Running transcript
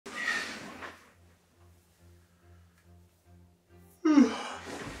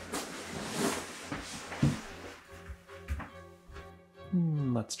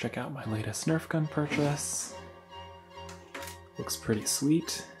let's check out my latest Nerf gun purchase. Looks pretty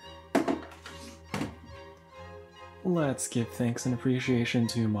sweet. Let's give thanks and appreciation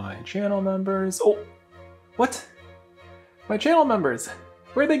to my channel members. Oh, what? My channel members,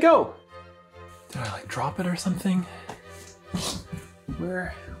 where'd they go? Did I like drop it or something?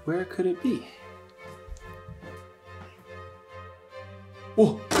 Where could it be?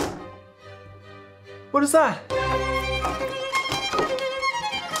 Oh, what is that?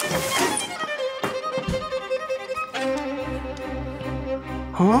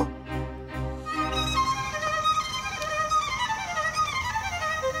 Huh?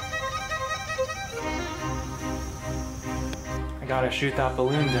 I gotta shoot that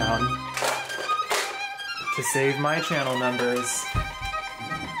balloon down to save my channel members.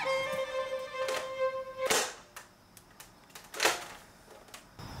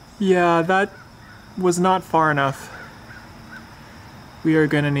 Yeah, that was not far enough. We are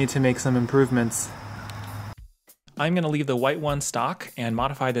gonna need to make some improvements. I'm gonna leave the white one stock and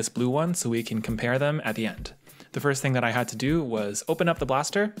modify this blue one so we can compare them at the end. The first thing that I had to do was open up the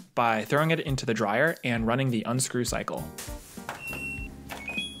blaster by throwing it into the dryer and running the unscrew cycle.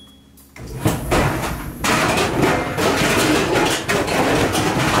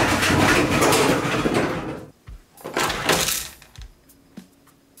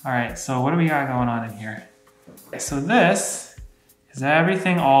 All right, so what do we got going on in here? Okay, so this is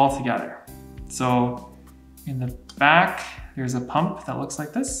everything all together. So in the back, there's a pump that looks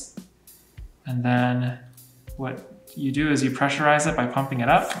like this. And then what you do is you pressurize it by pumping it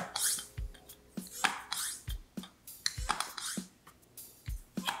up.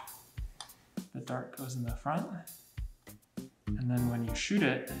 The dart goes in the front. And then when you shoot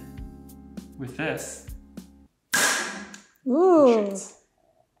it with this, ooh. It shoots.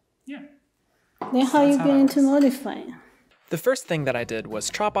 Yeah. Then how are you going to modify? The first thing that I did was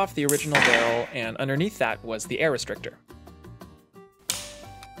chop off the original barrel, and underneath that was the air restrictor.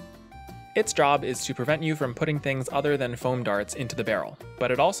 Its job is to prevent you from putting things other than foam darts into the barrel,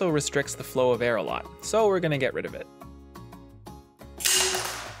 but it also restricts the flow of air a lot, so we're gonna get rid of it.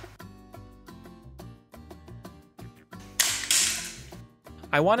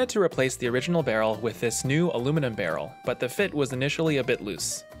 I wanted to replace the original barrel with this new aluminum barrel, but the fit was initially a bit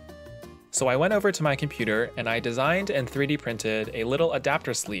loose. So I went over to my computer and I designed and 3D printed a little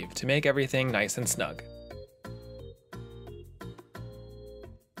adapter sleeve to make everything nice and snug.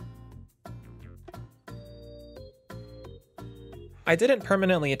 I didn't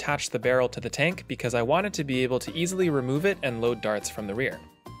permanently attach the barrel to the tank because I wanted to be able to easily remove it and load darts from the rear.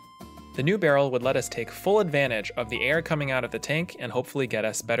 The new barrel would let us take full advantage of the air coming out of the tank and hopefully get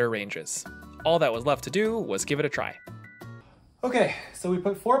us better ranges. All that was left to do was give it a try. Okay, so we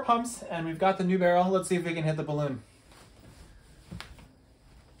put 4 pumps and we've got the new barrel. Let's see if we can hit the balloon.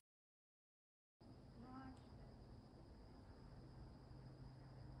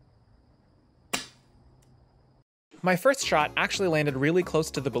 My first shot actually landed really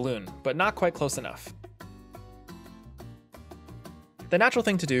close to the balloon, but not quite close enough. The natural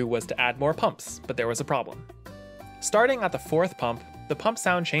thing to do was to add more pumps, but there was a problem. Starting at the 4th pump, the pump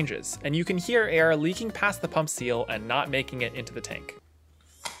sound changes, and you can hear air leaking past the pump seal and not making it into the tank.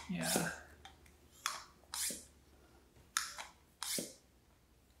 Yeah.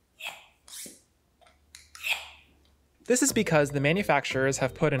 This is because the manufacturers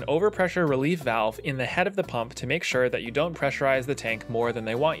have put an overpressure relief valve in the head of the pump to make sure that you don't pressurize the tank more than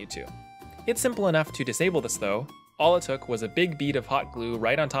they want you to. It's simple enough to disable this though. All it took was a big bead of hot glue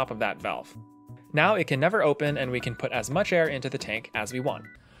right on top of that valve. Now it can never open and we can put as much air into the tank as we want.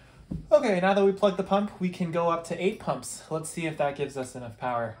 Okay, now that we plugged the pump, we can go up to 8 pumps. Let's see if that gives us enough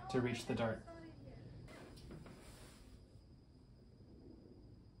power to reach the dart.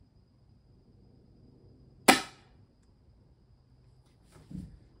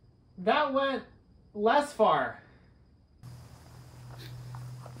 That went less far.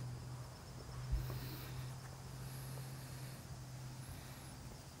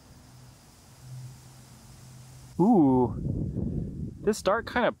 Ooh, this dart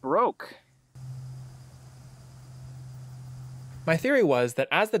kind of broke. My theory was that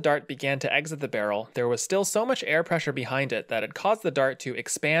as the dart began to exit the barrel, there was still so much air pressure behind it that it caused the dart to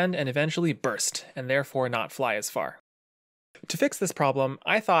expand and eventually burst, and therefore not fly as far. To fix this problem,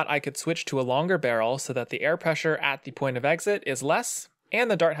 I thought I could switch to a longer barrel so that the air pressure at the point of exit is less, and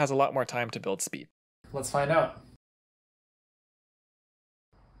the dart has a lot more time to build speed. Let's find out.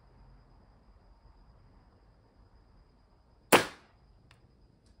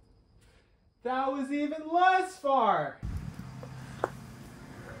 That was even less far!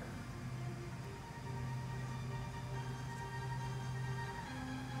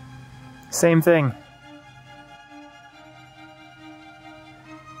 Same thing.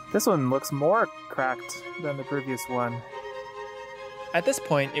 This one looks more cracked than the previous one. At this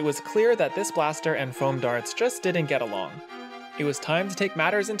point, it was clear that this blaster and foam darts just didn't get along. It was time to take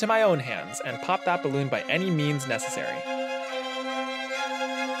matters into my own hands and pop that balloon by any means necessary.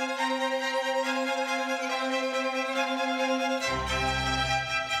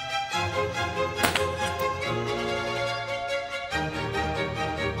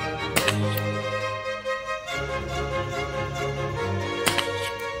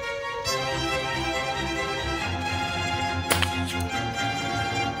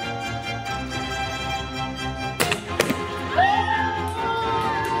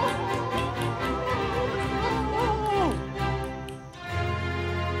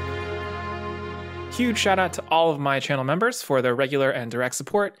 Huge shout out to all of my channel members for their regular and direct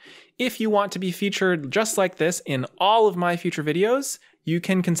support. If you want to be featured just like this in all of my future videos, you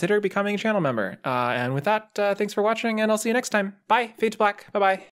can consider becoming a channel member. And with that, thanks for watching, and I'll see you next time. Bye. Fade to black. Bye-bye.